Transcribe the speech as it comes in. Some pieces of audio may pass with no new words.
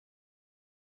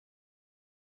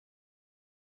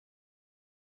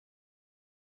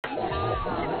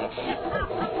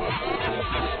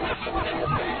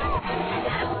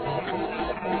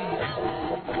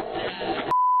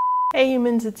Hey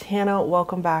humans, it's Hannah.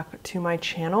 Welcome back to my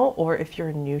channel, or if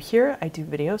you're new here, I do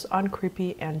videos on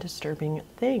creepy and disturbing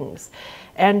things.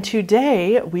 And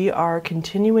today we are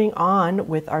continuing on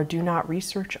with our Do Not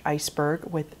Research Iceberg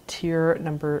with tier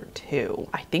number 2.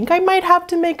 I think I might have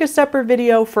to make a separate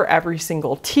video for every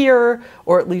single tier,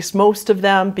 or at least most of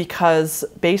them, because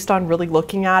based on really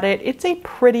looking at it, it's a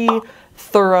pretty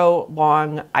thorough,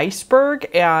 long iceberg,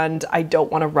 and I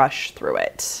don't want to rush through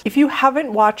it. If you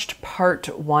haven't watched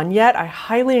part 1 yet, I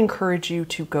highly encourage you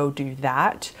to go do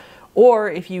that. Or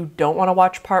if you don't want to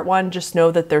watch part 1, just know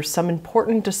that there's some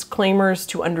important disclaimers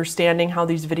to understanding how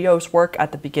these videos work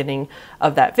at the beginning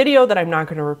of that video that I'm not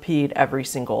going to repeat every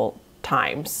single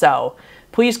time. So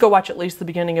please go watch at least the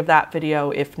beginning of that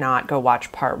video. If not, go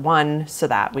watch part 1 so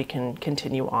that we can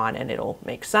continue on and it'll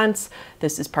make sense.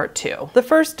 This is part 2. The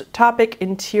first topic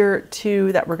in tier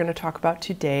 2 that we're going to talk about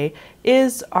today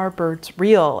is, are birds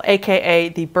real? AKA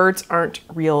the birds aren't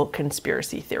real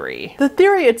conspiracy theory. The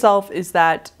theory itself is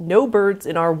that no birds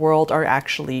in our world are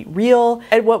actually real,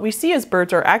 and what we see as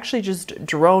birds are actually just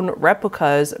drone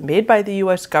replicas made by the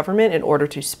US government in order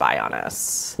to spy on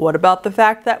us. What about the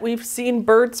fact that we've seen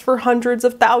birds for hundreds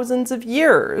of thousands of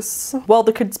years? Well,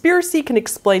 the conspiracy can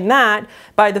explain that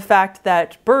by the fact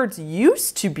that birds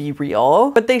used to be real,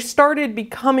 but they started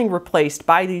becoming replaced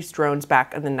by these drones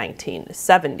back in the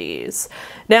 1970s.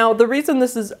 Now, the reason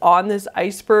this is on this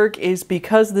iceberg is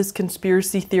because this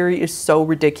conspiracy theory is so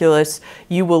ridiculous,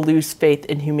 you will lose faith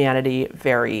in humanity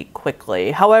very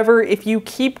quickly. However, if you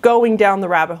keep going down the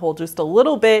rabbit hole just a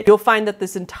little bit, you'll find that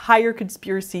this entire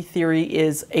conspiracy theory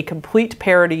is a complete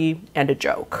parody and a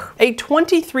joke. A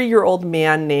 23-year-old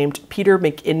man named Peter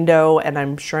McIndo, and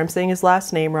I'm sure I'm saying his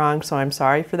last name wrong, so I'm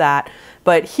sorry for that,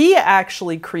 but he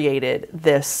actually created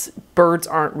this birds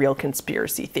aren't real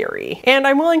conspiracy theory. And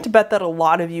I'm willing to bet that a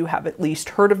lot of you have at least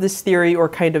heard of this theory or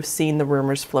kind of seen the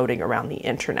rumors floating around the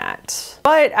internet.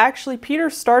 But actually, Peter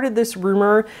started this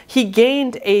rumor. He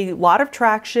gained a lot of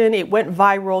traction. It went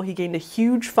viral. He gained a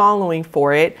huge following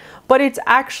for it. But it's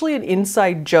actually an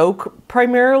inside joke,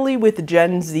 primarily with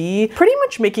Gen Z, pretty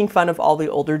much making fun of all the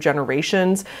older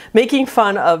generations, making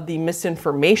fun of the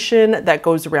misinformation that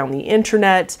goes around the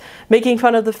internet, making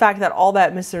fun of the fact that all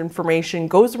that misinformation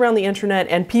goes around the internet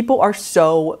and people are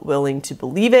so willing to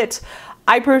believe it.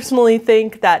 I personally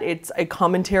think that it's a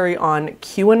commentary on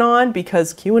QAnon,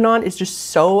 because QAnon is just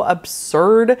so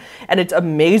absurd and it's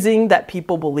amazing that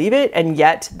people believe it, and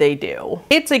yet they do.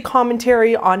 It's a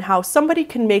commentary on how somebody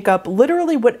can make up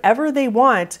literally whatever they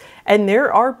want, and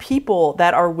there are people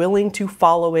that are willing to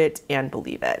follow it and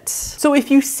believe it. So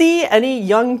if you see any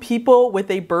young people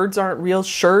with a birds aren't real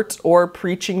shirt or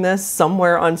preaching this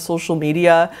somewhere on social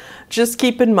media, just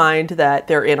keep in mind that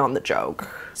they're in on the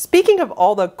joke. Speaking of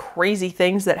all the crazy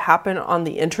things that happen on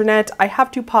the internet, I have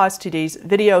to pause today's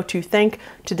video to thank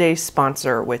today's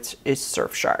sponsor, which is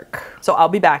Surfshark. So I'll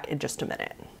be back in just a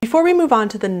minute. Before we move on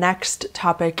to the next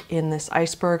topic in this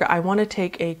iceberg, I want to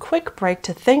take a quick break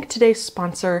to thank today's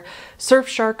sponsor,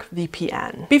 Surfshark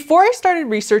VPN. Before I started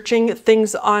researching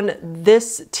things on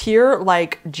this tier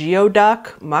like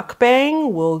Geoduck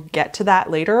Mukbang, we'll get to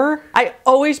that later, I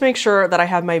always make sure that I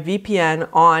have my VPN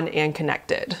on and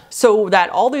connected so that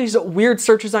all these weird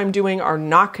searches I'm doing are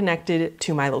not connected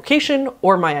to my location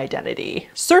or my identity.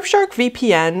 Surfshark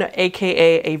VPN,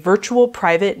 aka a virtual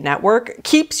private network,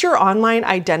 keeps your online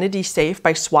identity safe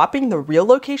by swapping the real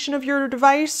location of your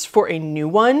device for a new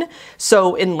one.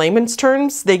 So in layman's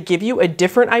terms, they give you a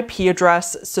different IP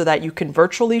address so that you can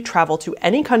virtually travel to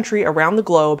any country around the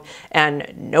globe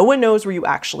and no one knows where you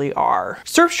actually are.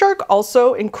 Surfshark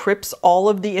also encrypts all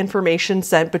of the information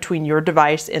sent between your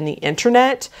device and the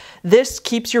internet. This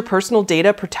keeps your personal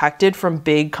data protected from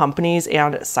big companies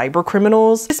and cyber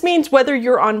criminals. This means whether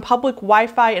you're on public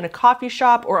Wi-Fi in a coffee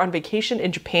shop or on vacation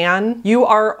in Japan, you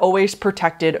are always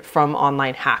protected from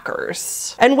online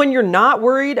hackers. And when you're not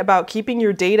worried about keeping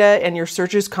your data and your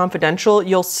searches confidential,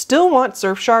 you'll still want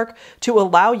Surfshark to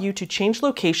allow you to change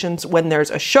locations when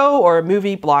there's a show or a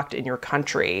movie blocked in your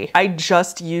country. I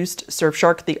just used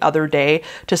Surfshark the other day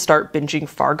to start binging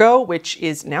Fargo, which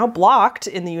is now blocked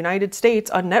in the United States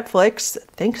on Netflix.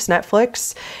 Thanks,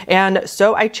 Netflix. And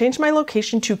so I changed my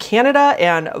location to Canada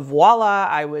and voila,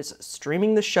 I was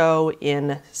streaming the show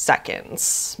in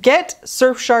seconds. Get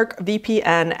Surfshark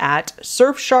VPN at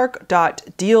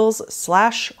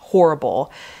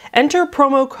surfshark.deals/horrible. Enter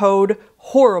promo code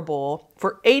HORRIBLE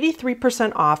for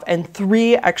 83% off and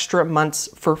 3 extra months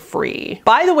for free.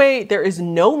 By the way, there is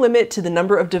no limit to the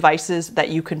number of devices that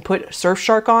you can put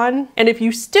Surfshark on. And if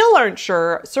you still aren't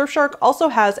sure, Surfshark also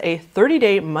has a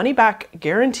 30-day money-back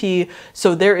guarantee,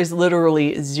 so there is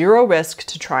literally zero risk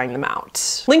to trying them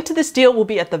out. Link to this deal will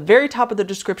be at the very top of the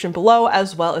description below,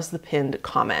 as well as the pinned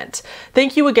comment.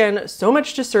 Thank you again so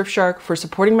much to Surfshark for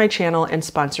supporting my channel and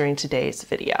sponsoring today's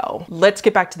video. Let's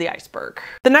get back to the iceberg.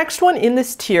 The next one in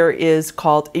this tier is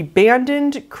called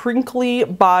Abandoned Crinkly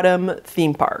Bottom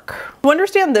Theme Park. To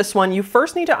understand this one, you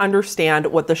first need to understand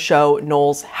what the show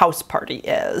Noel's House Party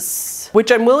is,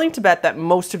 which I'm willing to bet that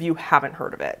most of you haven't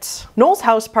heard of it. Noel's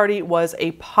House Party was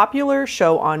a popular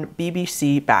show on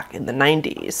BBC back in the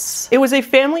 90s. It was a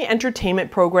family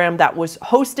entertainment program that was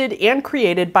hosted and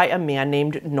created by a man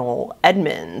named Noel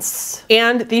Edmonds.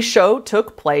 And the show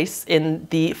took place in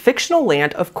the fictional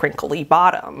land of Crinkly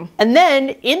Bottom. And then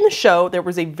in the show, there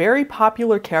was a very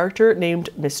popular character named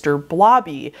Mr.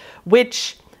 Blobby,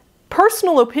 which,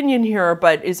 personal opinion here,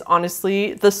 but is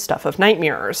honestly the stuff of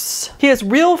nightmares. He has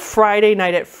real Friday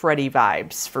Night at Freddy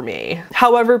vibes for me.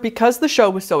 However, because the show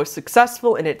was so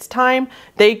successful in its time,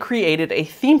 they created a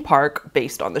theme park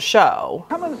based on the show.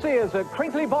 Come and see us at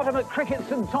Crinkly Bottom at Cricket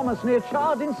St Thomas near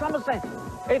Chard in Somerset.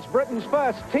 It's Britain's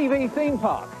first TV theme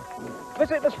park.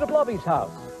 Visit Mr. Blobby's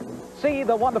house. See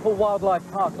the wonderful wildlife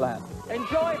parkland.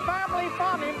 Enjoy family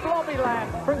fun in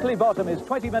Blobbyland. Crinkly Bottom is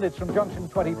 20 minutes from Junction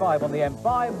 25 on the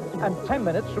M5 and 10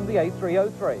 minutes from the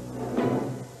A303.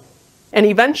 And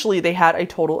eventually they had a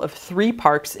total of 3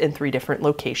 parks in 3 different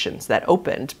locations that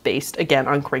opened, based again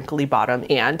on Crinkly Bottom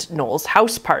and Noel's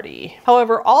House Party.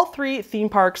 However, all 3 theme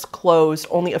parks closed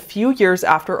only a few years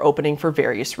after opening for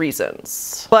various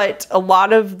reasons. But a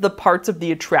lot of the parts of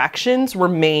the attractions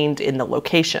remained in the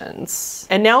locations.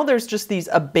 And now there's just these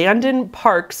abandoned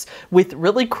parks with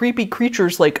really creepy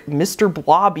creatures like Mr.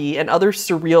 Blobby and other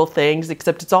surreal things,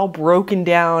 except it's all broken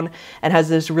down and has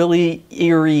this really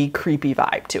eerie, creepy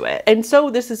vibe to it. And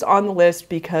so this is on the list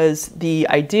because the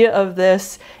idea of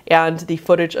this and the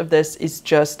footage of this is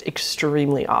just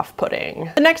extremely off-putting.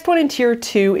 The next one in tier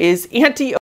 2 is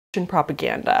anti-ocean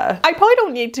propaganda. I probably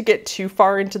don't need to get too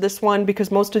far into this one because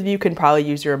most of you can probably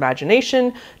use your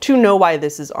imagination to know why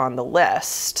this is on the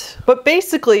list. But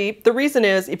basically, the reason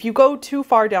is if you go too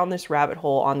far down this rabbit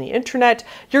hole on the internet,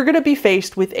 you're going to be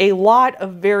faced with a lot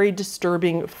of very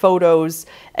disturbing photos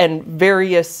and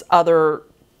various other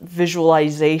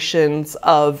visualizations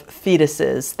of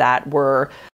fetuses that were...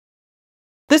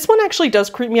 This one actually does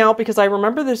creep me out because I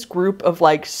remember this group of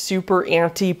like super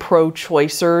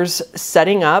anti-pro-choicers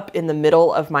setting up in the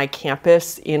middle of my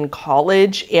campus in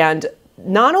college and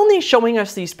not only showing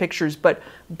us these pictures, but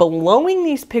blowing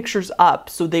these pictures up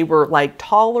so they were like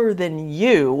taller than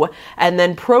you, and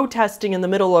then protesting in the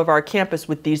middle of our campus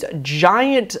with these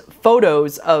giant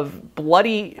photos of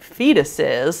bloody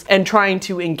fetuses and trying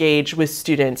to engage with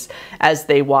students as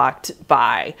they walked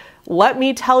by. Let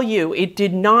me tell you, it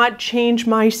did not change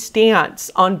my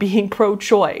stance on being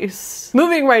pro-choice.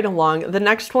 Moving right along, the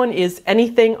next one is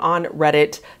anything on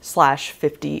Reddit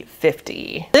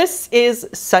 /fiftyfifty. This is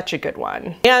such a good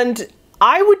one. And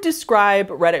I would describe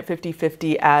Reddit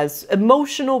 50/50 as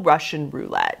emotional Russian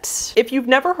roulette. If you've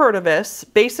never heard of this,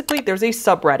 basically there's a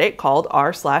subreddit called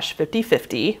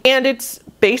r/50/50, and it's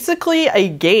basically a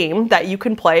game that you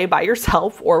can play by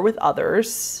yourself or with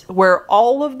others, where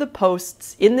all of the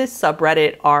posts in this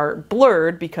subreddit are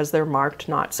blurred because they're marked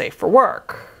not safe for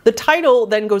work. The title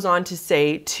then goes on to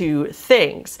say 2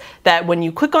 things: that when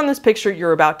you click on this picture,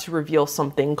 you're about to reveal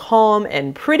something calm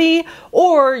and pretty,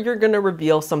 or you're gonna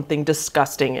reveal something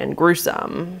disgusting and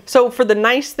gruesome. So for the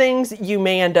nice things, you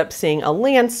may end up seeing a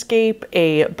landscape,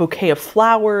 a bouquet of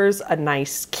flowers, a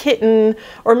nice kitten,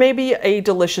 or maybe a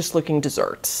delicious looking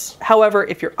dessert. However,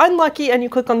 if you're unlucky and you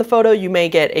click on the photo, you may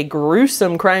get a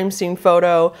gruesome crime scene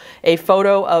photo, a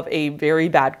photo of a very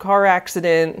bad car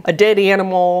accident, a dead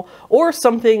animal, or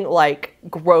something like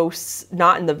gross,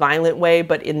 not in the violent way,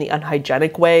 but in the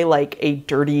unhygienic way, like a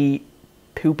dirty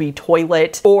poopy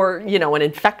toilet, or, you know, an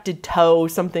infected toe,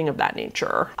 something of that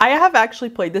nature. I have actually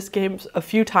played this game a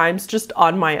few times just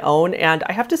on my own, and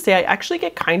I have to say I actually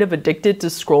get kind of addicted to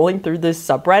scrolling through this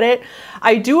subreddit.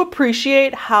 I do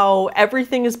appreciate how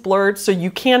everything is blurred, so you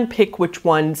can pick which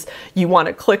ones you want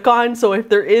to click on. So if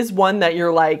there is one that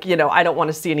you're like, you know, I don't want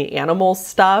to see any animal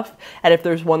stuff, and if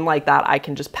there's one like that, I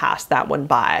can just pass that one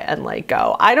by and like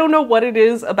go. I don't know what it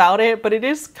is about it, but it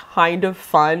is kind of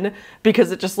fun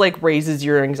because it just like raises your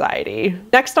your anxiety.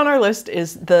 Next on our list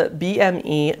is the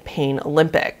BME Pain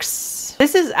Olympics.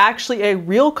 This is actually a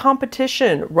real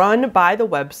competition run by the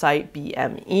website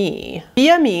BME.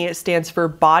 BME stands for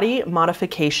Body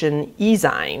Modification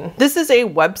Ezine. This is a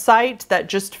website that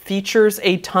just features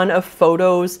a ton of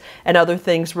photos and other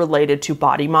things related to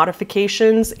body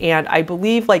modifications, and I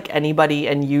believe like anybody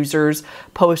and users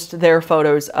post their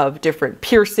photos of different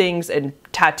piercings and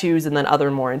tattoos and then other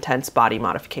more intense body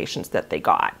modifications that they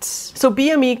got. So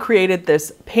BME created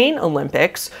this Pain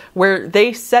Olympics where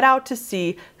they set out to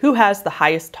see who has the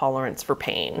highest tolerance for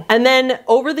pain. And then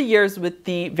over the years, with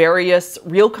the various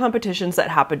real competitions that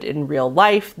happened in real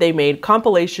life, they made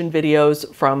compilation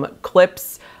videos from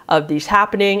clips of these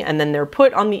happening, and then they're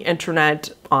put on the internet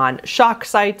on shock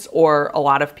sites, or a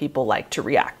lot of people like to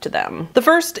react to them. The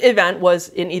first event was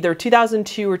in either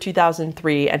 2002 or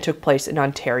 2003 and took place in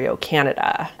Ontario,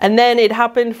 Canada. And then it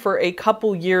happened for a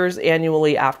couple years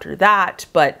annually after that,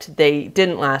 but they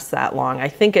didn't last that long. I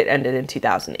think it ended in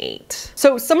 2008.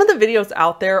 So some of the videos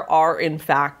out there are in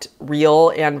fact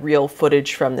real and real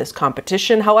footage from this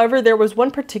competition. However, there was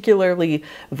one particularly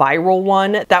viral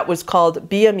one that was called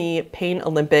BME Pain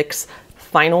Olympics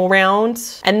Final Round.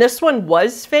 And this one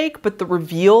was fake, but the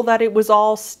reveal that it was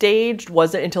all staged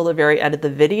wasn't until the very end of the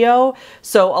video.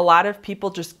 So a lot of people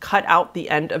just cut out the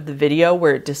end of the video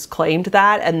where it disclaimed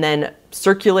that and then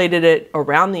circulated it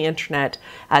around the internet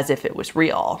as if it was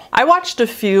real. I watched a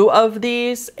few of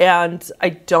these and I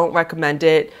don't recommend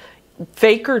it.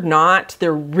 Fake or not,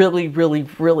 they're really, really,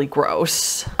 really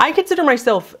gross. I consider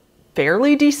myself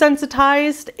fairly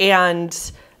desensitized,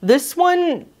 and this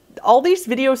one, all these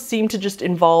videos seem to just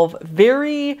involve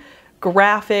very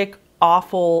graphic,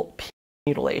 awful penis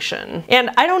mutilation. And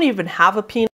I don't even have a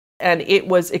penis, and it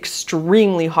was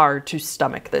extremely hard to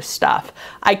stomach this stuff.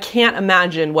 I can't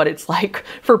imagine what it's like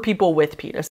for people with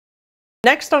penis.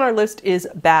 Next on our list is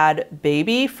Bad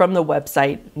Baby from the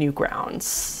website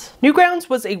Newgrounds. Newgrounds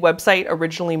was a website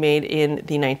originally made in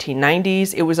the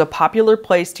 1990s. It was a popular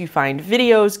place to find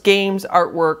videos, games,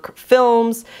 artwork,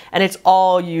 films, and it's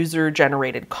all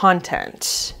user-generated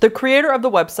content. The creator of the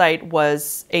website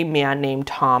was a man named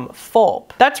Tom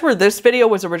Fulp. That's where this video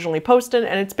was originally posted,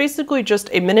 and it's basically just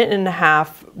a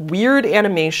 1.5-minute weird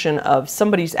animation of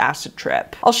somebody's acid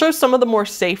trip. I'll show some of the more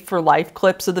safe for life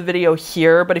clips of the video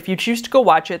here, but if you choose to go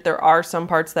watch it, there are some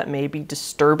parts that may be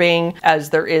disturbing, as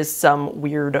there is some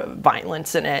weird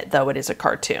violence in it, though it is a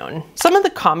cartoon. Some of the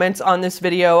comments on this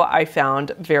video I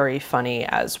found very funny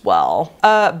as well.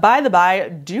 By the by,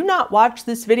 do not watch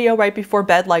this video right before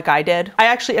bed like I did. I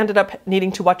actually ended up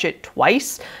needing to watch it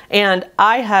twice, and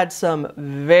I had some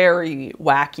very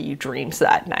wacky dreams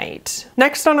that night.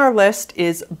 Next on our list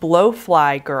is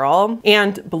Blowfly Girl,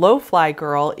 and Blowfly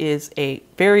Girl is a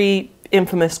very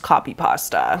infamous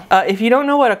copypasta. If you don't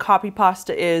know what a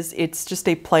copypasta is, it's just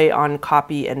a play on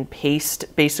copy and paste,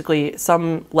 basically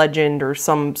some legend or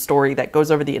some story that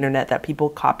goes over the internet that people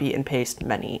copy and paste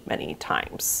many, many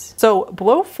times. So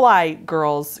Blowfly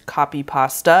Girl's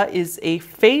copypasta is a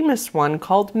famous one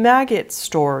called Maggot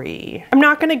Story. I'm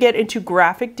not going to get into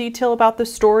graphic detail about the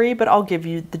story, but I'll give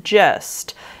you the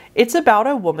gist. It's about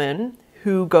a woman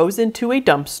who goes into a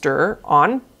dumpster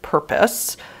on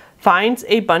purpose, finds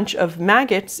a bunch of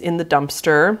maggots in the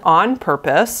dumpster on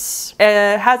purpose,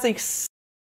 has a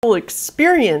sexual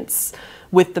experience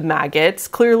with the maggots,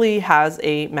 clearly has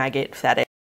a maggot fetish,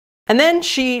 and then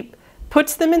she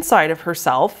puts them inside of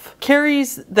herself,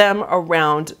 carries them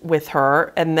around with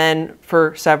her, and then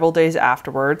for several days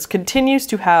afterwards continues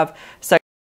to have sexual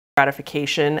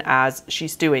gratification as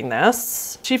she's doing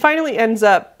this. She finally ends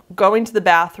up going to the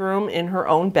bathroom in her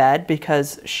own bed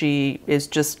because she is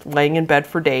just laying in bed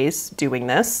for days doing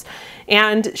this,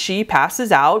 and she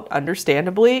passes out,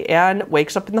 understandably, and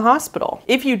wakes up in the hospital.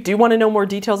 If you do want to know more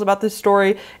details about this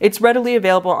story, it's readily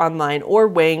available online, or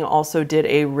Wang also did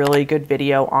a really good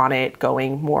video on it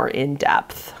going more in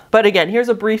depth. But again, here's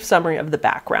a brief summary of the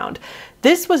background.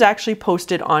 This was actually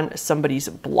posted on somebody's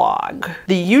blog.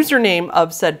 The username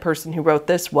of said person who wrote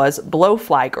this was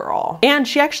Blowfly Girl, and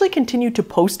she actually continued to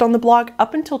post on the blog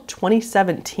up until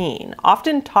 2017,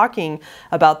 often talking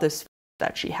about this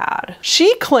that she had.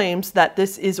 She claims that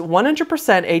this is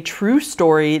 100% a true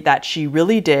story that she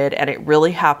really did and it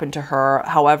really happened to her.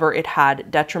 However, it had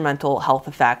detrimental health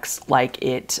effects, like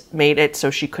it made it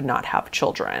so she could not have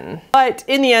children. But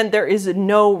in the end, there is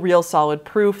no real solid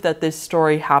proof that this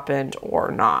story happened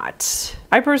or not.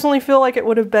 I personally feel like it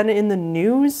would have been in the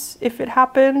news if it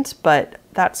happened, but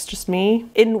that's just me.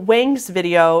 In Wang's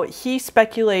video, he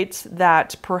speculates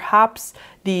that perhaps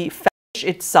the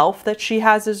itself that she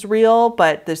has is real,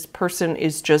 but this person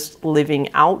is just living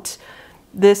out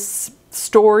this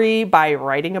story by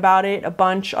writing about it a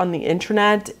bunch on the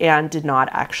internet and did not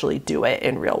actually do it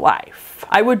in real life.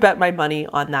 I would bet my money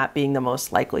on that being the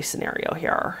most likely scenario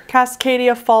here.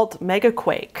 Cascadia fault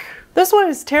Megaquake. This one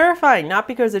is terrifying, not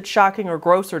because it's shocking or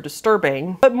gross or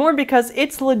disturbing, but more because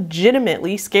it's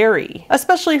legitimately scary.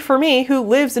 Especially for me, who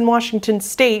lives in Washington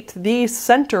State, the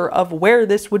center of where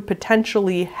this would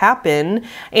potentially happen,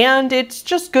 and it's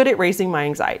just good at raising my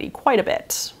anxiety quite a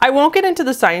bit. I won't get into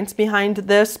the science behind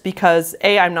this because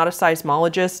A, I'm not a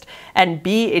seismologist, and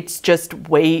B,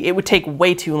 it would take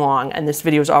way too long, and this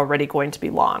video is already going to be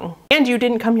long. And you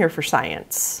didn't come here for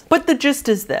science. But the gist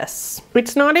is this.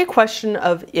 It's not a question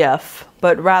of if,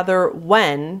 but rather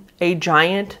when a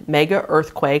giant mega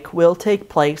earthquake will take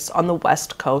place on the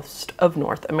west coast of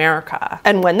North America.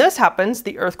 And when this happens,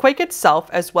 the earthquake itself,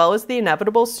 as well as the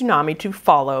inevitable tsunami to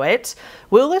follow it,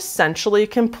 will essentially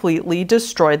completely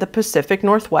destroy the Pacific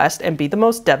Northwest and be the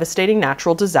most devastating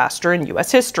natural disaster in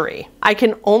US history. I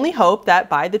can only hope that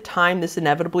by the time this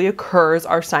inevitably occurs,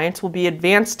 our science will be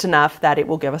advanced enough that it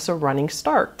will give us a running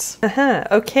start.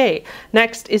 Okay,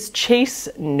 next is Chase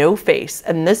No Face,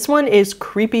 and this one is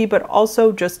creepy but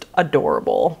also just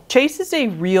adorable. Chase is a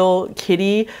real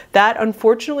kitty that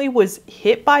unfortunately was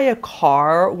hit by a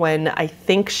car when I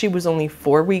think she was only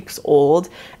 4 weeks old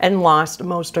and lost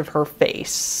most of her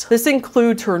face. This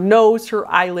includes her nose, her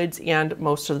eyelids, and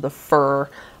most of the fur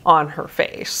on her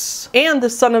face. And the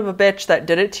son of a bitch that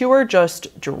did it to her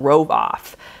just drove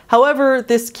off. However,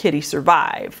 this kitty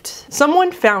survived.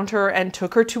 Someone found her and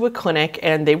took her to a clinic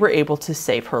and they were able to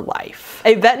save her life.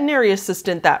 A veterinary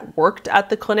assistant that worked at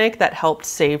the clinic that helped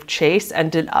save Chase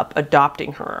ended up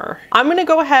adopting her. I'm gonna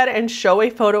go ahead and show a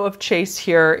photo of Chase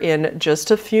here in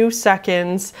just a few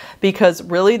seconds because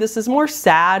really this is more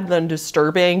sad than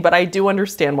disturbing, but I do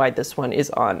understand why this one is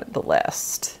on the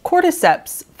list.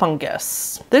 Cordyceps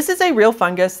Fungus. This is a real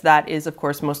fungus that is of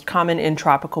course most common in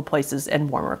tropical places and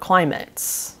warmer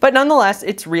climates. But nonetheless,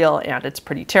 it's real and it's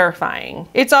pretty terrifying.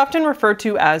 It's often referred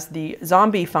to as the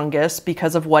zombie fungus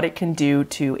because of what it can do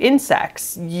to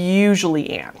insects,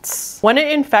 usually ants. When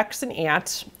it infects an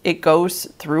ant, it goes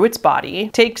through its body,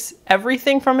 takes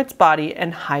everything from its body,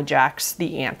 and hijacks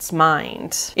the ant's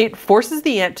mind. It forces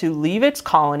the ant to leave its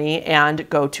colony and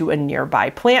go to a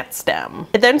nearby plant stem.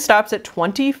 It then stops at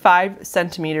 25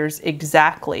 centimeters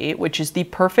exactly, which is the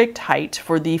perfect height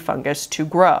for the fungus to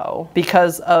grow.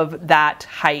 Because of that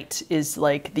height is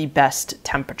like the best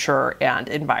temperature and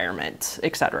environment,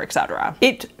 etc., etc.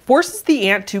 It forces the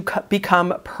ant to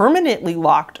become permanently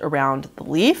locked around the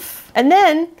leaf, and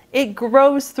then it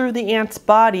grows through the ant's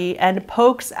body and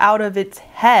pokes out of its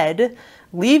head,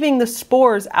 leaving the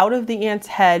spores out of the ant's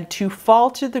head to fall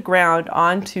to the ground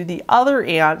onto the other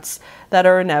ants that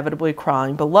are inevitably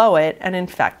crawling below it and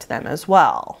infect them as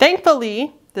well.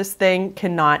 Thankfully, this thing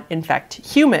cannot infect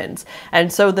humans,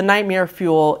 and so the nightmare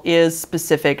fuel is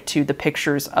specific to the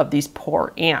pictures of these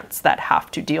poor ants that have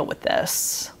to deal with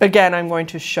this. Again, I'm going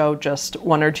to show just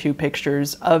 1 or 2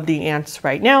 pictures of the ants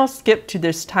right now. Skip to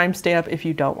this timestamp if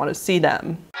you don't want to see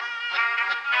them.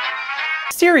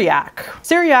 Cyriak.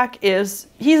 Cyriak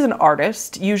he's an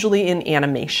artist, usually in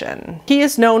animation. He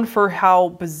is known for how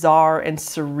bizarre and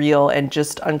surreal and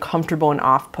just uncomfortable and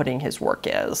off-putting his work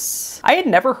is. I had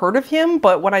never heard of him,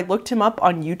 but when I looked him up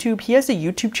on YouTube, he has a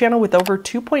YouTube channel with over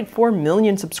 2.4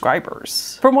 million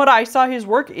subscribers. From what I saw, his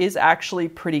work is actually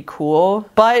pretty cool,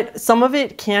 but some of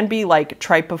it can be like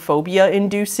trypophobia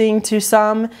inducing to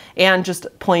some and just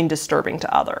plain disturbing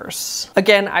to others.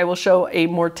 Again, I will show a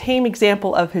more tame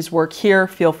example of his work here.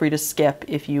 Feel free to skip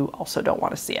if you also don't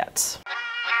want to see it.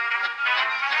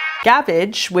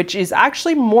 Gavage, which is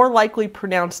actually more likely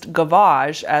pronounced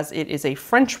gavage as it is a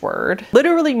French word,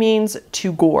 literally means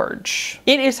to gorge.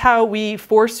 It is how we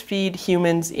force feed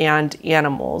humans and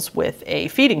animals with a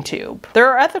feeding tube. There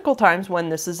are ethical times when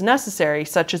this is necessary,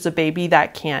 such as a baby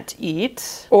that can't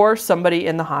eat or somebody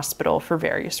in the hospital for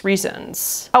various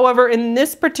reasons. However, in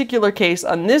this particular case,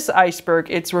 on this iceberg,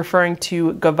 it's referring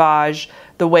to gavage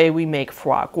the way we make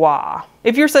foie gras.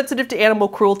 If you're sensitive to animal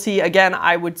cruelty, again,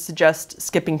 I would suggest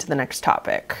skipping to the next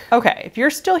topic. Okay, if you're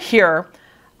still here,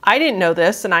 I didn't know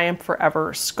this and I am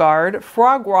forever scarred.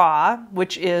 Foie gras,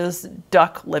 which is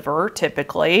duck liver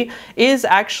typically, is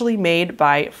actually made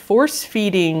by force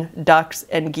feeding ducks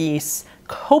and geese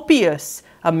copious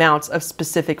amounts of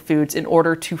specific foods in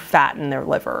order to fatten their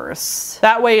livers.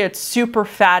 That way it's super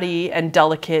fatty and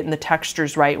delicate and the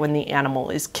texture's right when the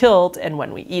animal is killed and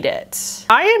when we eat it.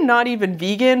 I am not even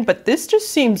vegan, but this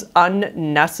just seems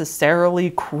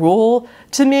unnecessarily cruel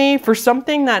to me for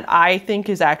something that I think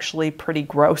is actually pretty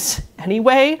gross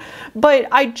anyway. But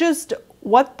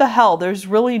what the hell? There's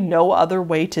really no other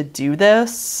way to do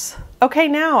this. Okay,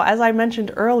 now, as I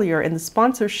mentioned earlier in the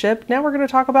sponsorship, now we're going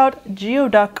to talk about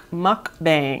Geoduck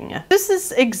Mukbang. This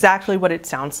is exactly what it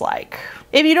sounds like.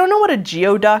 If you don't know what a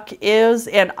geoduck is,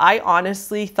 and I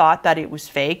honestly thought that it was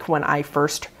fake when I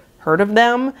first heard of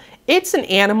them, it's an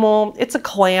animal, it's a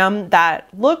clam that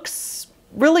looks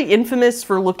really infamous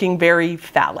for looking very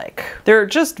phallic. They're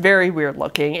just very weird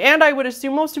looking, and I would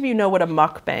assume most of you know what a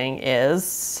mukbang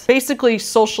is. Basically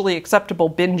socially acceptable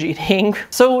binge eating.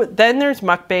 So then there's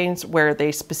mukbangs where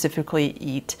they specifically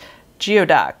eat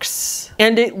geoducks.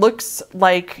 And it looks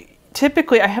like,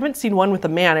 typically, I haven't seen one with a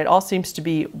man, it all seems to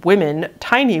be women,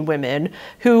 tiny women,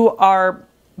 who are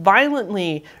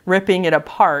violently ripping it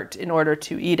apart in order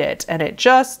to eat it. And it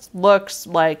just looks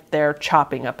like they're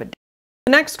chopping up a dick.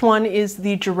 The next one is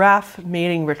the giraffe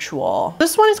mating ritual.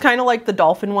 This one is kind of like the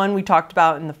dolphin one we talked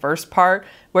about in the first part,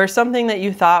 where something that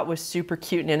you thought was super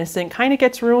cute and innocent kind of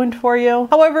gets ruined for you.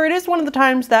 However, it is one of the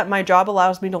times that my job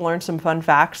allows me to learn some fun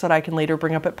facts that I can later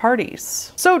bring up at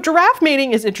parties. So giraffe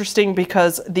mating is interesting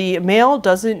because the male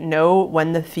doesn't know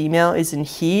when the female is in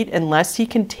heat unless he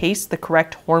can taste the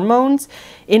correct hormones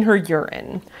in her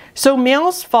urine. So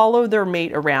males follow their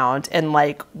mate around and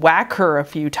like whack her a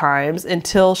few times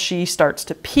until she starts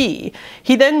to pee.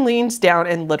 He then leans down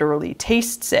and literally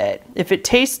tastes it. If it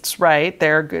tastes right,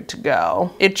 they're good to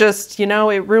go. It just, you know,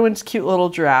 it ruins cute little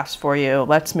giraffes for you.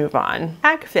 Let's move on.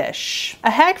 Hagfish. A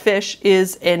hagfish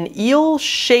is an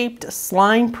eel-shaped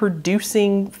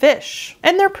slime-producing fish.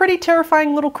 And they're pretty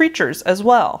terrifying little creatures as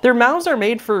well. Their mouths are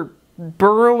made for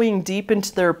burrowing deep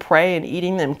into their prey and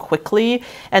eating them quickly.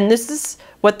 And this is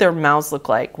what their mouths look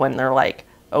like when they're like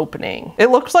opening. It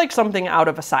looks like something out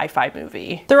of a sci-fi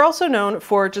movie. They're also known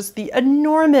for just the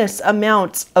enormous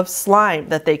amounts of slime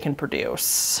that they can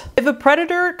produce. If a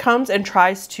predator comes and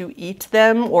tries to eat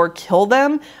them or kill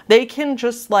them, they can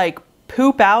just like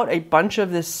poop out a bunch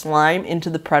of this slime into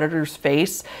the predator's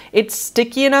face. It's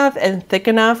sticky enough and thick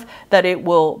enough that it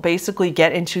will basically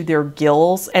get into their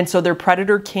gills, and so their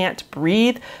predator can't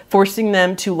breathe, forcing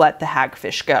them to let the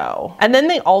hagfish go. And then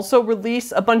they also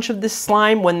release a bunch of this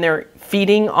slime when they're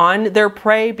feeding on their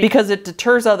prey because it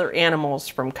deters other animals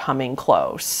from coming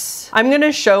close. I'm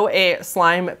gonna show a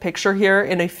slime picture here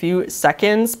in a few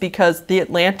seconds because The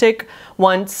Atlantic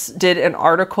once did an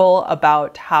article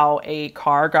about how a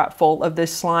car got full of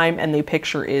this slime, and the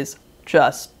picture is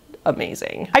just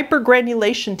amazing.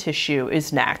 Hypergranulation tissue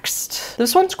is next.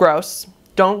 This one's gross.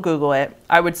 Don't Google it.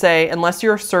 I would say unless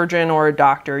you're a surgeon or a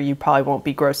doctor, you probably won't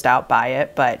be grossed out by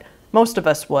it, but most of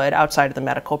us would outside of the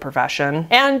medical profession.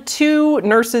 And to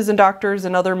nurses and doctors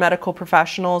and other medical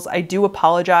professionals, I do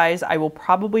apologize. I will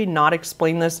probably not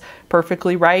explain this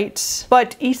perfectly right.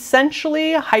 But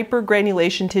essentially,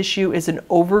 hypergranulation tissue is an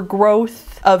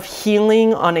overgrowth of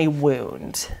healing on a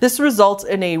wound. This results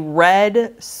in a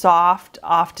red, soft,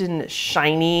 often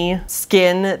shiny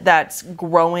skin that's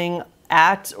growing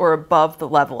at or above the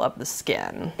level of the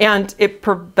skin. And it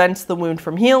prevents the wound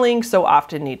from healing, so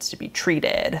often needs to be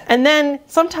treated. And then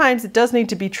sometimes it does need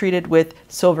to be treated with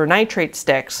silver nitrate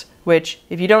sticks, which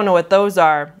if you don't know what those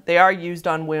are, they are used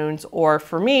on wounds, or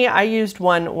for me, I used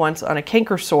one once on a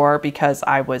canker sore because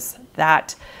I was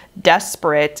that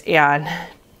desperate and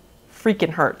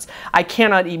freaking hurts. I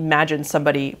cannot imagine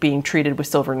somebody being treated with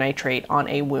silver nitrate on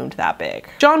a wound that big.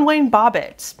 John Wayne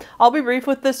Bobbitt. I'll be brief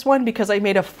with this one because I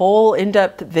made a full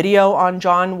in-depth video on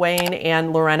John Wayne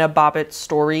and Lorena Bobbitt's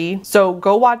story. So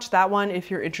go watch that one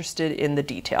if you're interested in the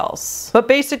details. But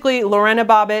basically, Lorena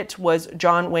Bobbitt was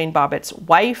John Wayne Bobbitt's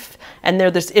wife, and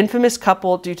they're this infamous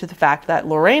couple due to the fact that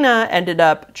Lorena ended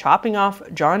up chopping off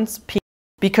John's penis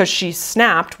because she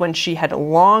snapped when she had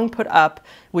long put up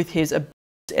with his abuse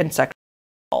and sexual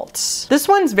assault. This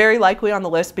one's very likely on the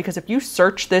list because if you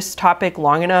search this topic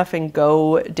long enough and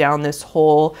go down this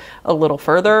hole a little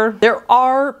further, there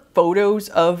are photos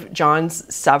of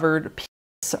John's severed penis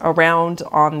around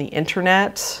on the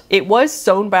internet. It was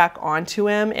sewn back onto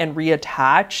him and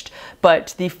reattached,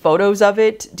 but the photos of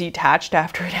it detached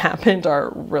after it happened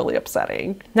are really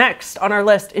upsetting. Next on our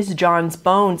list is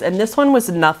JonsBones, and this one was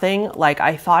nothing like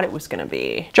I thought it was gonna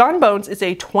be. JonsBones is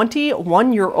a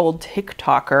 21-year-old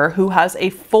TikToker who has a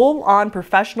full-on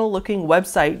professional-looking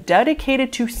website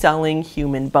dedicated to selling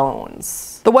human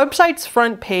bones. The website's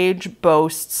front page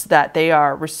boasts that they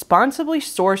are responsibly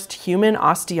sourced human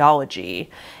osteology,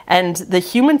 and the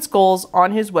human skulls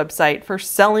on his website for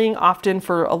selling often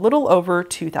for a little over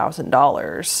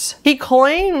 $2,000. He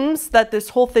claims that this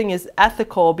whole thing is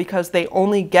ethical because they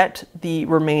only get the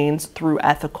remains through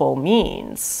ethical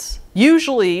means,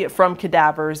 usually from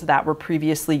cadavers that were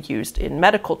previously used in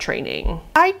medical training.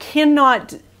 I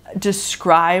cannot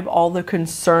describe all the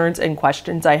concerns and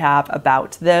questions I have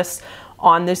about this.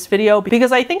 on this video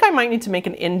because I think I might need to make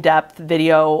an in-depth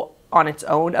video on its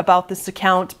own about this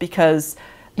account because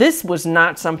this was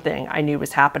not something I knew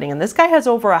was happening, and this guy has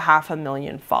over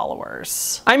 500,000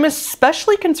 followers. I'm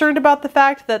especially concerned about the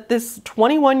fact that this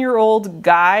 21-year-old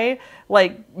guy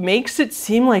makes it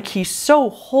seem like he's so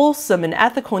wholesome and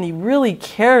ethical and he really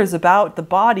cares about the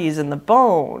bodies and the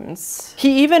bones.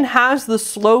 He even has the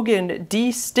slogan,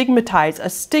 destigmatize a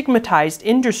stigmatized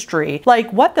industry. Like,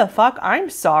 what the fuck? I'm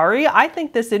sorry. I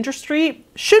think this industry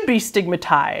should be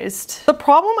stigmatized. The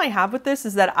problem I have with this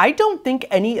is that I don't think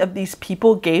any of these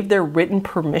people gave their written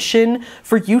permission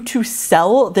for you to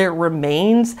sell their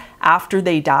remains after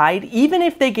they died, even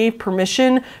if they gave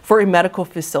permission for a medical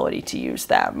facility to use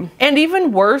them. And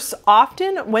even worse,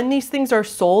 often when these things are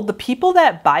sold, the people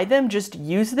that buy them just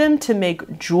use them to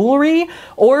make jewelry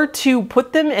or to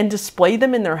put them and display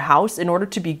them in their house in order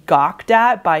to be gawked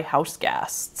at by house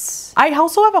guests. I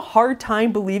also have a hard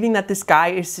time believing that this guy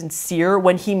is sincere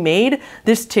when he made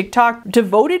this TikTok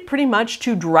devoted pretty much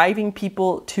to driving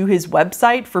people to his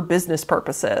website for business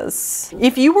purposes.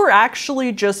 If you were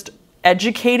actually just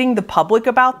educating the public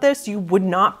about this, you would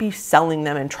not be selling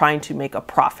them and trying to make a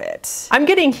profit. I'm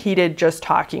getting heated just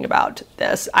talking about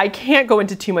this. I can't go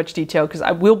into too much detail because I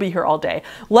will be here all day.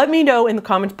 Let me know in the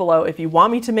comments below if you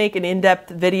want me to make an in-depth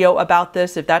video about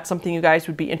this, if that's something you guys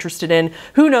would be interested in.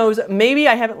 Who knows, maybe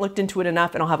I haven't looked into it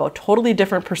enough and I'll have a totally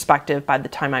different perspective by the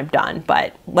time I'm done,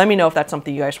 but let me know if that's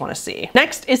something you guys want to see.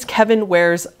 Next is Kevin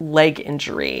Ware's leg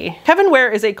injury. Kevin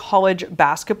Ware is a college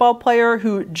basketball player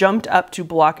who jumped up to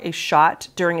block a shot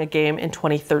during a game in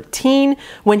 2013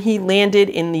 when he landed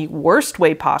in the worst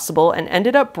way possible and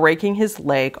ended up breaking his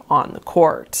leg on the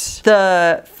court.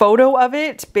 The photo of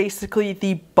it, basically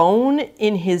the bone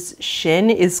in his shin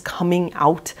is coming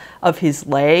out of his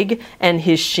leg and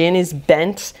his shin is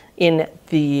bent in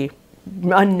the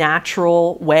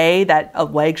unnatural way that a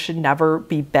leg should never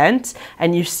be bent,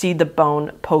 and you see the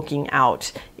bone poking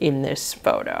out in this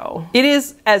photo. It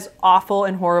is as awful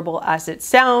and horrible as it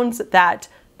sounds. That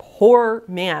poor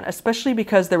man, especially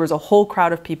because there was a whole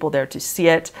crowd of people there to see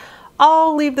it.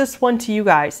 I'll leave this one to you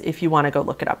guys if you want to go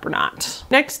look it up or not.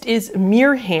 Next is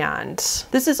mere hand.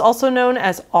 This is also known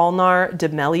as ulnar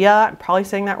demelia. I'm probably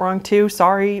saying that wrong too.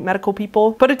 Sorry, medical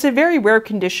people. But it's a very rare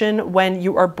condition when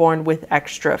you are born with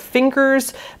extra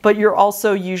fingers, but you're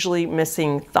also usually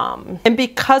missing thumb. And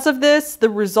because of this, the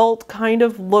result kind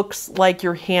of looks like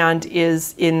your hand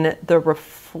is in the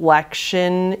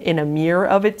reflection in a mirror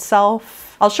of itself.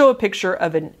 I'll show a picture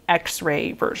of an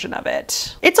X-ray version of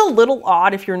it. It's a little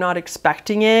odd if you're not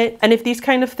expecting it. And if these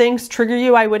kind of things trigger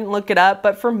you, I wouldn't look it up.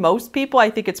 But for most people, I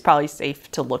think it's probably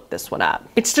safe to look this one up.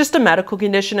 It's just a medical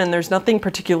condition and there's nothing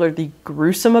particularly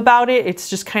gruesome about it. It's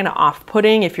just kind of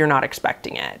off-putting if you're not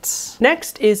expecting it.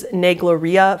 Next is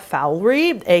Naegleria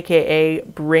Fowleri, aka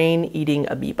brain-eating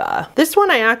amoeba. This one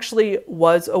I actually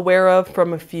was aware of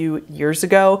from a few years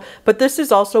ago, but this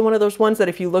is also one of those ones that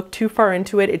if you look too far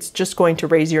into it, it's just going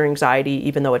to raise your anxiety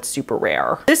even though it's super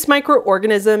rare. This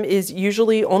microorganism is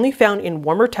usually only found in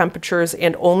warmer temperatures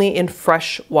and only in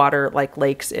fresh water like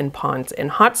lakes and ponds and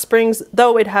hot springs,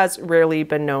 though it has rarely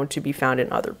been known to be found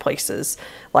in other places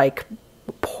like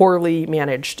poorly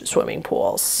managed swimming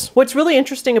pools. What's really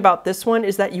interesting about this one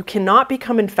is that you cannot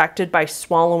become infected by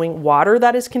swallowing water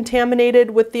that is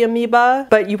contaminated with the amoeba,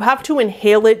 but you have to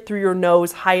inhale it through your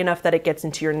nose high enough that it gets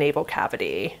into your navel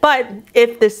cavity. But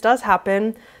if this does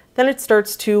happen, then it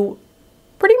starts to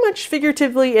pretty much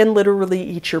figuratively and literally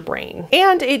eat your brain.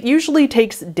 And it usually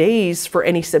takes days for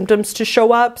any symptoms to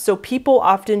show up, so people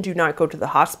often do not go to the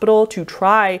hospital to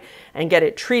try and get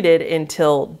it treated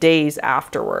until days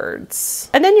afterwards.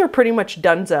 And then you're pretty much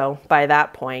donezo by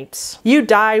that point. You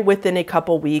die within a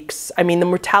couple weeks. I mean, the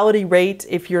mortality rate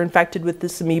if you're infected with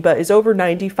this amoeba is over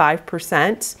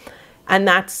 95%. And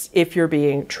that's if you're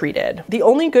being treated. The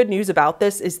only good news about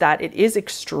this is that it is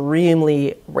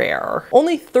extremely rare.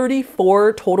 Only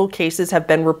 34 total cases have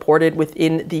been reported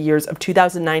within the years of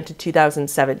 2009 to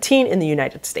 2017 in the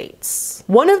United States.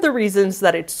 One of the reasons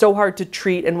that it's so hard to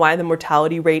treat and why the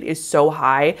mortality rate is so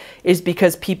high is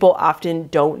because people often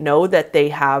don't know that they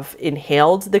have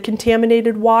inhaled the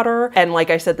contaminated water. And like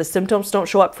I said, the symptoms don't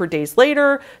show up for days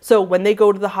later. So when they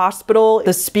go to the hospital,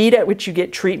 the speed at which you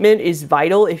get treatment is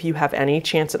vital if you have any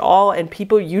chance at all, and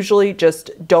people usually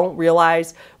just don't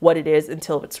realize what it is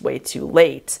until it's way too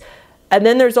late. And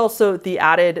then there's also the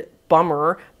added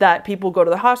bummer that people go to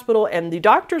the hospital and the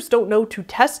doctors don't know to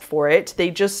test for it.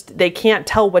 They can't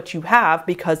tell what you have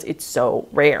because it's so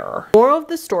rare. Moral of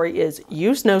the story is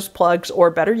use nose plugs, or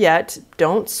better yet,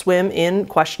 don't swim in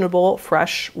questionable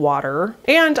fresh water.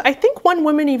 And I think one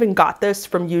woman even got this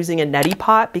from using a neti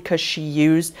pot because she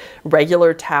used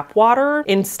regular tap water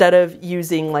instead of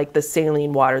using like the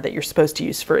saline water that you're supposed to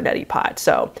use for a neti pot.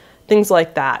 So things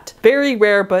like that. Very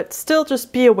rare, but still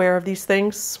just be aware of these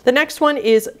things. The next one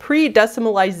is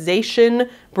pre-decimalization,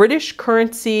 British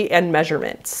currency and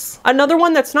measurements. Another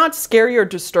one that's not scary or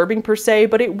disturbing per se,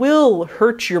 but it will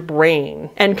hurt your brain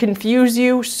and confuse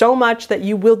you so much that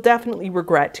you will definitely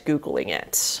regret Googling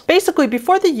it. Basically,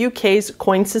 before the UK's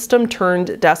coin system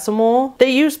turned decimal,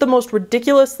 they used the most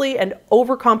ridiculously and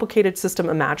overcomplicated system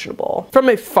imaginable. From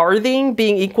a farthing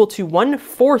being equal to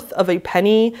 1/4 of a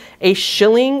penny, a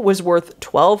shilling was worth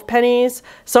 12 pennies,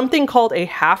 something called a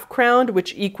half crown,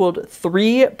 which equaled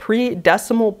 3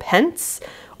 pre-decimal pence,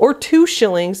 or 2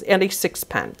 shillings and a 6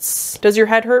 pence. Does your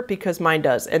head hurt? Because mine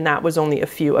does, and that was only a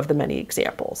few of the many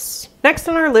examples. Next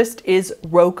on our list is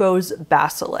Roko's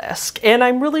Basilisk, and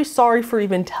I'm really sorry for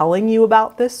even telling you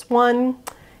about this one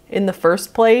in the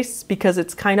first place because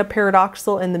it's kind of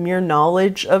paradoxical in the mere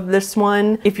knowledge of this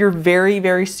one. If you're very,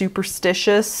 very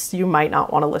superstitious, you might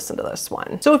not want to listen to this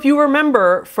one. So if you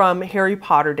remember from Harry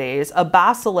Potter days, a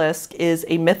basilisk is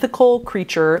a mythical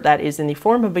creature that is in the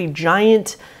form of a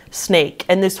giant snake,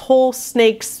 and this whole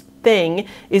snake's thing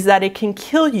is that it can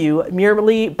kill you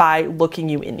merely by looking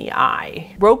you in the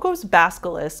eye. Roko's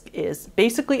Basilisk is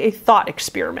basically a thought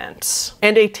experiment,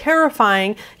 and a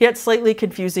terrifying yet slightly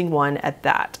confusing one at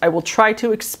that. I will try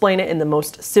to explain it in the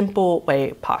most simple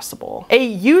way possible. A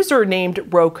user named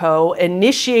Roko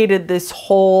initiated this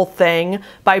whole thing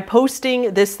by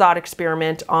posting this thought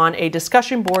experiment on a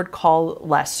discussion board called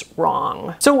Less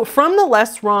Wrong. So from the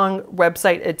Less Wrong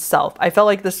website itself, I felt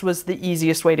like this was the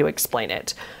easiest way to explain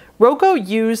it. Roko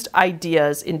used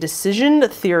ideas in decision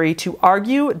theory to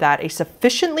argue that a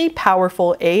sufficiently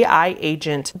powerful AI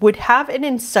agent would have an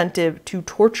incentive to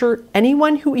torture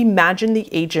anyone who imagined the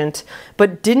agent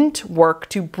but didn't work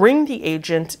to bring the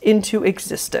agent into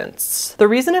existence. The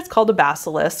reason it's called a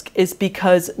basilisk is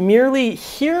because merely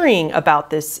hearing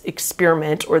about this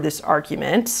experiment or this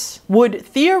argument would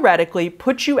theoretically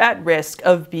put you at risk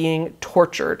of being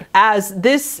tortured, as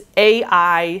this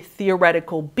AI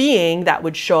theoretical being that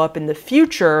would show up in the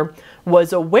future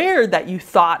was aware that you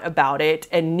thought about it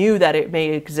and knew that it may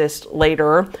exist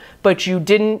later, but you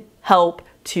didn't help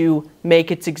to make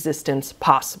its existence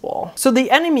possible. So the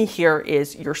enemy here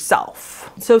is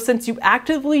yourself. So since you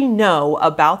actively know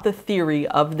about the theory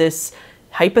of this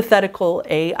hypothetical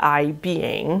AI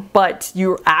being, but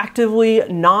you're actively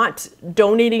not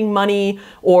donating money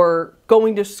or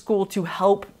going to school to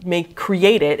help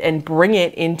create it and bring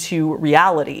it into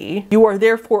reality, you are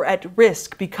therefore at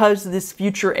risk because this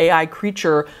future AI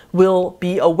creature will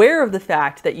be aware of the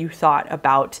fact that you thought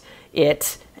about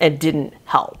it and didn't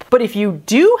help. But if you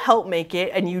do help make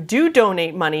it and you do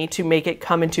donate money to make it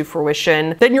come into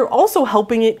fruition, then you're also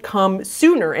helping it come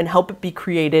sooner and help it be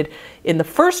created in the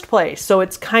first place. So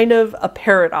it's kind of a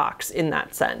paradox in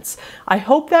that sense. I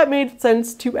hope that made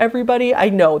sense to everybody. I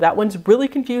know that one's really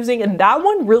confusing and that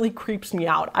one really creeps me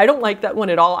out. I don't like that one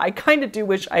at all. I kind of do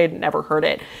wish I had never heard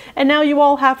it. And now you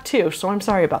all have too, so I'm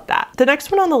sorry about that. The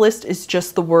next one on the list is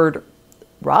just the word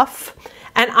rough.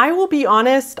 And I will be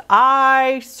honest,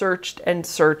 I searched and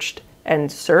searched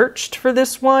and searched for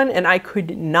this one, and I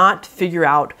could not figure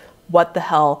out what the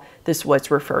hell this was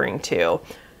referring to.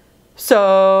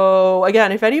 So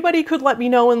again, if anybody could let me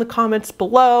know in the comments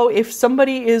below, if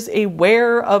somebody is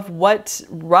aware of what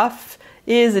rough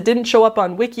is, it didn't show up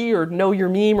on Wiki or Know Your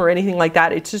Meme or anything like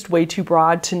that. It's just way too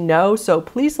broad to know. So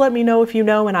please let me know if you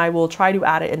know, and I will try to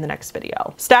add it in the next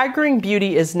video. Staggering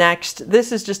Beauty is next.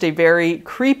 This is just a very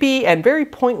creepy and very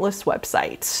pointless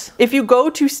website. If you go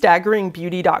to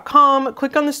staggeringbeauty.com,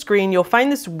 click on the screen, you'll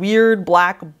find this weird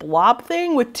black blob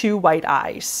thing with 2 white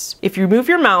eyes. If you move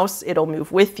your mouse, it'll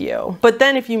move with you. But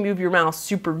then if you move your mouse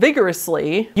super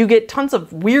vigorously, you get tons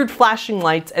of weird flashing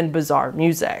lights and bizarre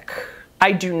music.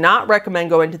 I do not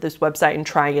recommend going to this website and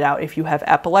trying it out if you have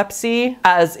epilepsy,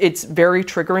 as it's very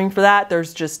triggering for that.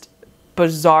 There's just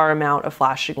bizarre amount of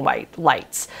flashing white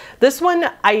lights. This one,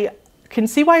 I can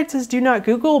see why it says do not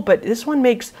Google, but this one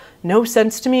makes no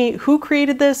sense to me. Who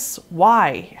created this?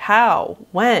 Why? How?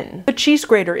 When? The cheese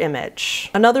grater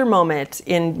image. Another moment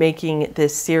in making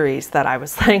this series that I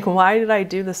was like, why did I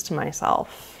do this to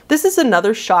myself? This is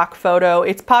another shock photo.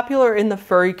 It's popular in the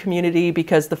furry community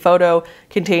because the photo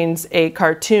contains a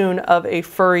cartoon of a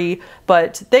furry,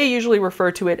 but they usually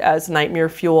refer to it as nightmare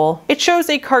fuel. It shows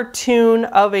a cartoon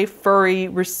of a furry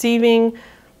receiving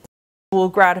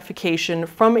gratification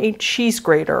from a cheese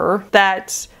grater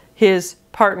that his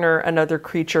partner, another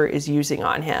creature, is using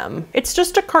on him. It's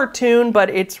just a cartoon, but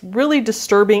it's really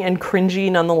disturbing and cringy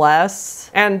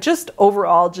nonetheless, and just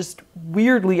overall just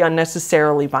weirdly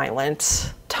unnecessarily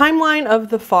violent. Timeline of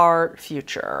the far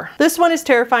future. This one is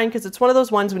terrifying because it's one of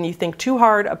those ones when you think too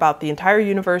hard about the entire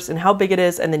universe and how big it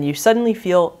is, and then you suddenly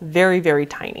feel very, very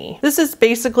tiny. This is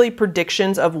basically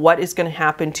predictions of what is going to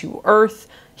happen to Earth,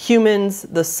 humans,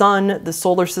 the sun, the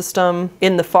solar system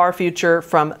in the far future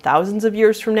from thousands of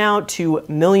years from now to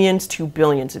millions to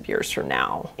billions of years from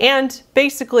now. And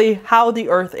basically how the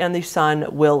Earth and the sun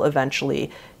will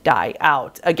eventually die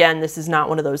out. Again, this is not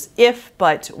one of those if,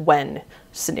 but when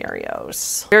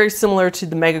scenarios. Very similar to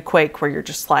the Megaquake where you're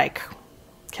just like,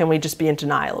 can we just be in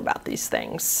denial about these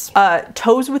things?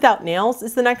 Toes without nails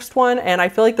is the next one, and I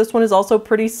feel like this one is also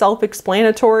pretty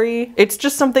self-explanatory. It's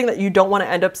just something that you don't want to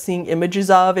end up seeing images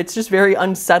of. It's just very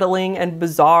unsettling and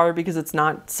bizarre because it's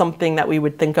not something that we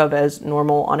would think of as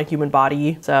normal on a human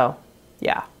body. So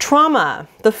yeah. Trauma,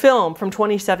 the film from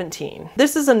 2017.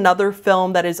 This is another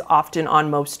film that is often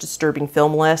on most disturbing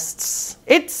film lists.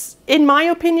 It's, in my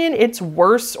opinion, it's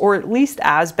worse or at least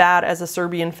as bad as a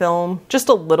Serbian film, just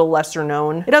a little lesser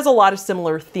known. It has a lot of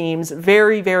similar themes,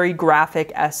 very, very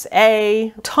graphic SA,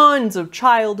 tons of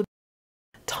child,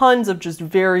 tons of just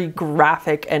very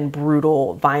graphic and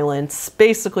brutal violence,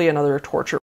 basically another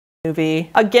torture movie.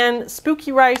 Again,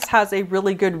 Spooky Rice has a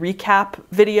really good recap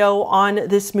video on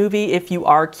this movie if you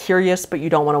are curious but you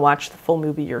don't want to watch the full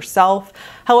movie yourself.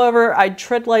 However, I'd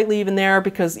tread lightly even there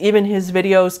because even his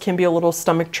videos can be a little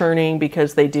stomach churning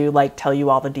because they do like tell you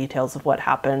all the details of what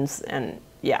happens, and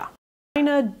yeah.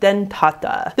 Vagina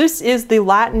Dentata. This is the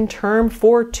Latin term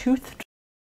for tooth.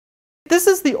 This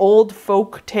is the old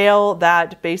folk tale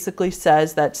that basically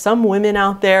says that some women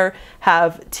out there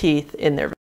have teeth in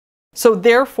their. So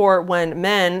therefore, when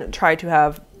men try to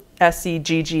have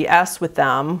SEGGS with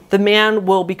them, the man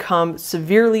will become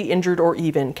severely injured or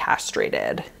even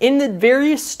castrated. In the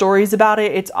various stories about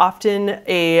it, it's often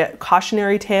a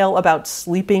cautionary tale about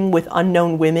sleeping with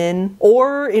unknown women,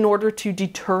 or in order to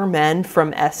deter men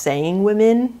from essaying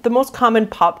women. The most common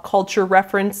pop culture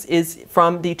reference is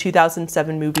from the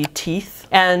 2007 movie Teeth,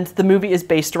 and the movie is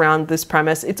based around this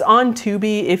premise. It's on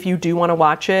Tubi if you do want to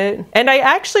watch it. And I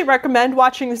actually recommend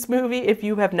watching this movie if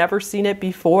you have never seen it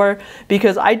before,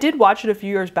 because I did watch it a few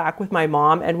years back with my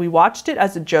mom, and we watched it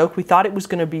as a joke. We thought it was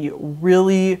going to be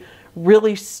really,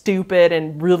 really stupid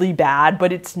and really bad,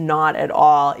 but it's not at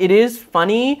all. It is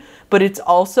funny, but it's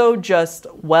also just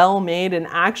well made and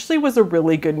actually was a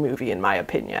really good movie in my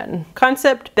opinion.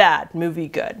 Concept bad, movie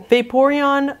good.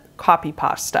 Vaporeon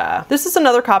Copypasta. This is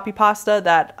another copypasta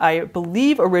that I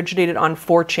believe originated on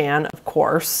 4chan, of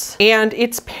course, and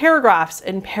it's paragraphs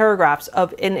and paragraphs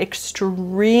of an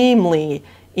extremely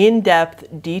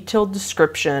in-depth, detailed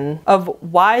description of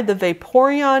why the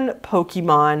Vaporeon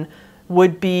Pokemon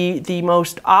would be the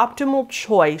most optimal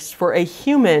choice for a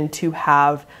human to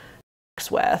have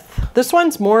sex with. This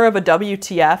one's more of a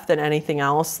WTF than anything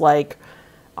else. Like,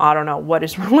 I don't know what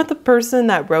is wrong with the person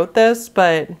that wrote this,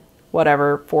 but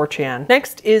whatever, 4chan.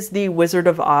 Next is the Wizard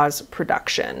of Oz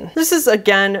production. This is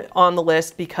again on the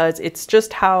list because it's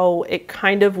just how it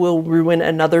kind of will ruin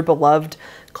another beloved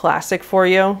classic for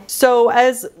you. So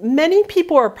as many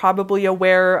people are probably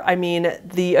aware, I mean,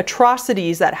 the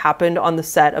atrocities that happened on the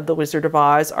set of The Wizard of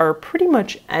Oz are pretty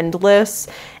much endless,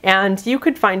 and you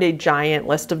could find a giant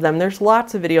list of them. There's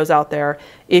lots of videos out there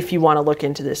if you want to look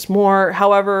into this more.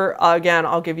 However, again,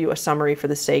 I'll give you a summary for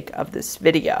the sake of this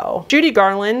video. Judy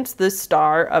Garland, the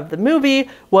star of the movie,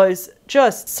 was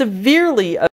just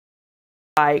severely abused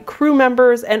by crew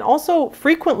members and also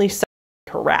frequently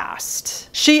harassed.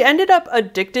 She ended up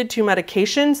addicted to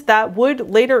medications that would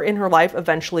later in her life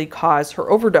eventually cause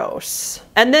her overdose.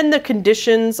 And then the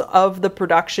conditions of the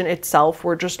production itself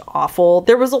were just awful.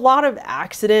 There was a lot of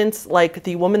accidents, like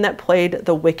the woman that played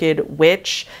the Wicked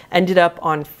Witch ended up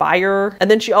on fire. And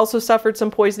then she also suffered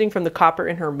some poisoning from the copper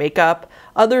in her makeup.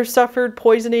 Others suffered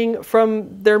poisoning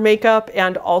from their makeup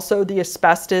and also the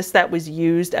asbestos that was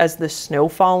used as the snow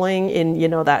falling in, you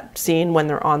know, that scene when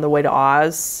they're on the way to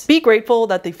Oz. Be grateful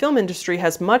that the film industry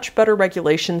has much better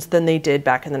regulations than they did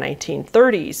back in the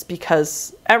 1930s,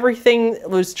 because everything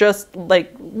was just like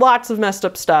lots of messed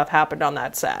up stuff happened on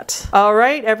that set. All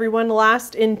right, everyone,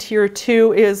 last in tier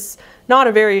 2 is not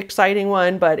a very exciting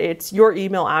one, but it's your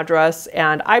email address.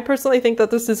 And I personally think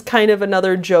that this is kind of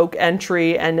another joke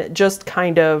entry and just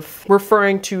kind of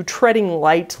referring to treading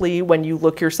lightly when you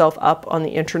look yourself up on the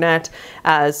internet,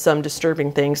 as some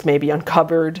disturbing things may be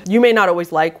uncovered. You may not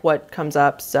always like what comes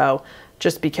up, so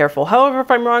just be careful. However,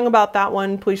 if I'm wrong about that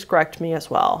one, please correct me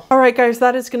as well. All right, guys,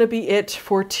 that is gonna be it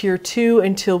for tier 2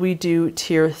 until we do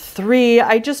tier 3.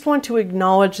 I just want to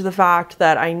acknowledge the fact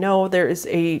that I know there is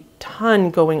a ton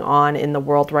going on in the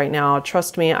world right now.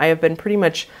 Trust me, I have been pretty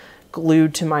much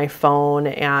glued to my phone,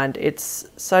 and it's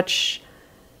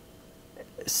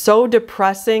so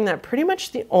depressing that pretty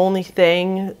much the only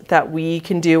thing that we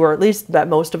can do, or at least that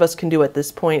most of us can do at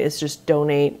this point, is just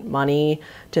donate money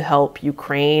to help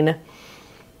Ukraine.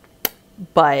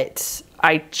 But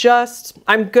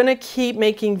I'm gonna keep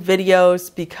making videos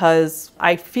because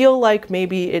I feel like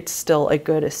maybe it's still a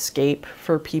good escape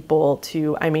for people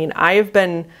to, I mean, I have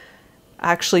been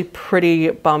actually pretty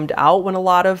bummed out when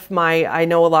I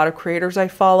know a lot of creators I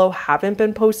follow haven't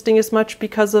been posting as much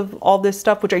because of all this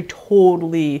stuff, which I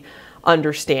totally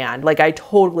understand. Like, I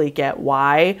totally get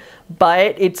why,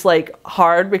 but it's like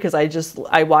hard because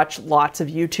I watch lots of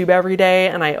YouTube every day,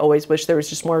 and I always wish there was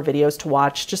just more videos to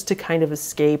watch just to kind of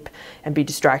escape and be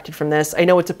distracted from this. I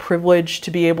know it's a privilege to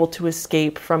be able to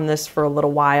escape from this for a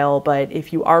little while, but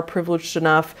if you are privileged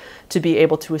enough to be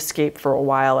able to escape for a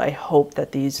while, I hope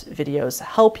that these videos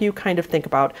help you kind of think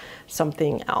about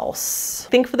something else.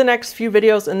 I think for the next few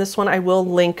videos, in this one I will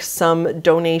link some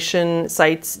donation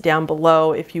sites down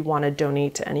below if you want to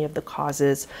donate to any of the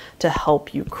causes to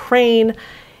help Ukraine.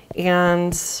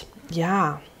 And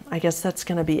yeah, I guess that's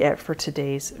gonna be it for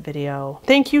today's video.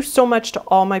 Thank you so much to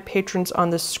all my patrons on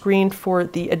the screen for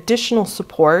the additional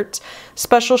support.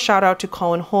 Special shout out to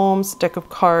Colin Holmes, Deck of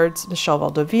Cards, Michelle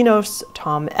Valdovinos,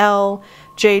 Tom L,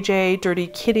 JJ, Dirty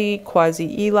Kitty,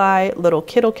 Quasi Eli, Little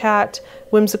Kittle Cat,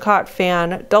 Whimsicott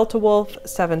Fan, Delta Wolf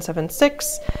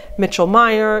 776, Mitchell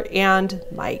Meyer, and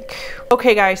Mike.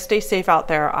 Okay guys, stay safe out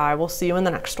there. I will see you in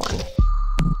the next one.